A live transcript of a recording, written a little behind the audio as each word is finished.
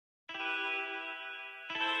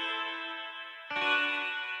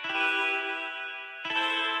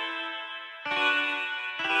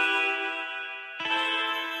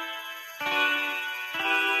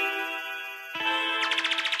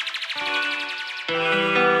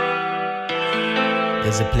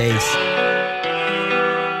There's a place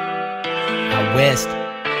out west,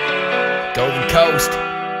 Golden Coast,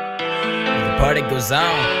 where the party goes on.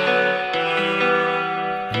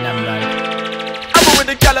 And I'm like, I'm moving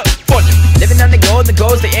to California, living on the Golden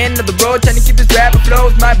Coast, the end of the road, trying to keep this rap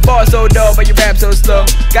afloat. My bar so dope, but you rap so slow.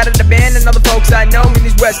 Got it, the band and all the folks I know. Me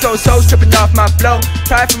these West Coast hoes tripping off my flow.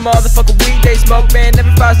 Tired from all the fucking weed they smoke, man.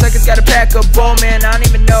 Every 5 seconds gotta pack a bowl, man. I don't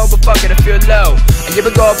even know, but fuck it, I feel low. A year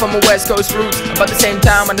ago from a West Coast roots, about the same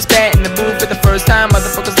time when I spat in the booth for the first time.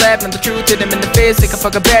 Motherfuckers laughing at the truth, hit them in the face, like a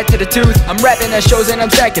fucking bat to the tooth. I'm rapping at shows and I'm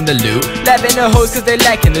stacking the loot, laughing at hoes cause they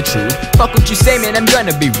lacking the truth. Fuck what you say, man, I'm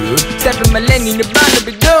gonna be rude. Stepping my lane, you're bound to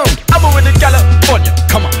be doomed. I'm moving to California,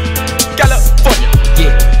 come on, California,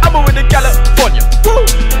 yeah. I'm moving to California, woo,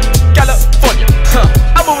 California, huh.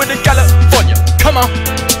 I'm moving to California, come on,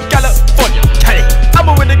 California, I'm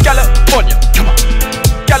moving to California, come on,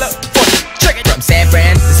 California, check it. From San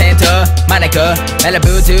Fran to Santa Monica,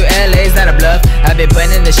 Malibu to LA's not a bluff. I've been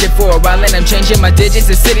putting in this shit for a while and I'm changing my digits.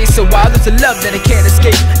 The city's so wild, it's a love that I can't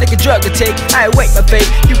escape, like a drug to take. I await my fate,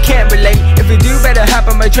 you can't relate. If you do, better hop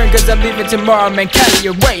on my train cause I'm leaving tomorrow, man, carry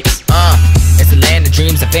your weight. It's a land of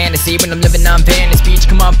dreams, a fantasy when I'm living on Venice Beach.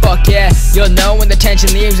 Come on, fuck yeah, you'll know when the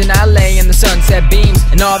tension leaves and I lay in the sunset beams.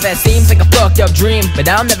 And all that seems like a fucked up dream, but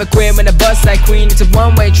I'll never quit when I bust like Queen. It's a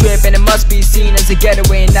one-way trip and it must be seen as a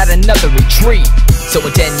getaway and not another retreat. So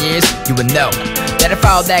in 10 years, you will know that I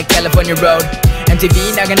followed that California road.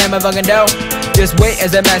 MTV knocking at my fucking door. Just wait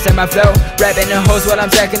as I master my flow, rapping the hoes while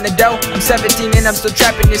I'm stacking the dough. I'm 17 and I'm still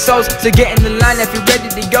trapping your souls, so get in the line if you're ready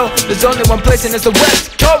to go. There's only one place and it's the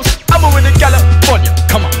West Coast. I'm moving to California,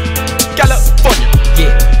 come on, California,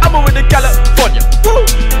 yeah. I'm moving to California, woo,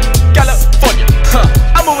 California, huh.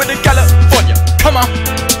 I'm moving to California, come on,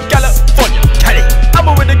 California, I'm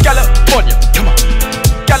moving to California, come on,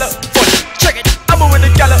 California, check it. I'm moving to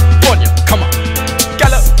California, come on,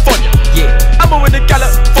 California, yeah. I'm moving to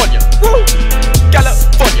California, woo,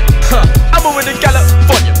 California, huh. I'm moving to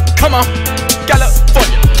California, come on,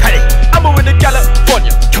 California, I'm moving to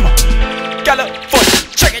California, come on, California,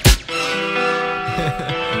 check it.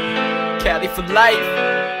 Cali for life,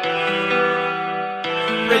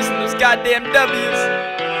 racing those goddamn W's,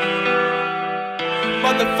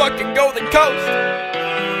 motherfucking Golden Coast.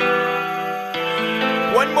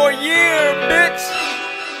 One more year, bitch.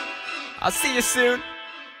 I'll see you soon.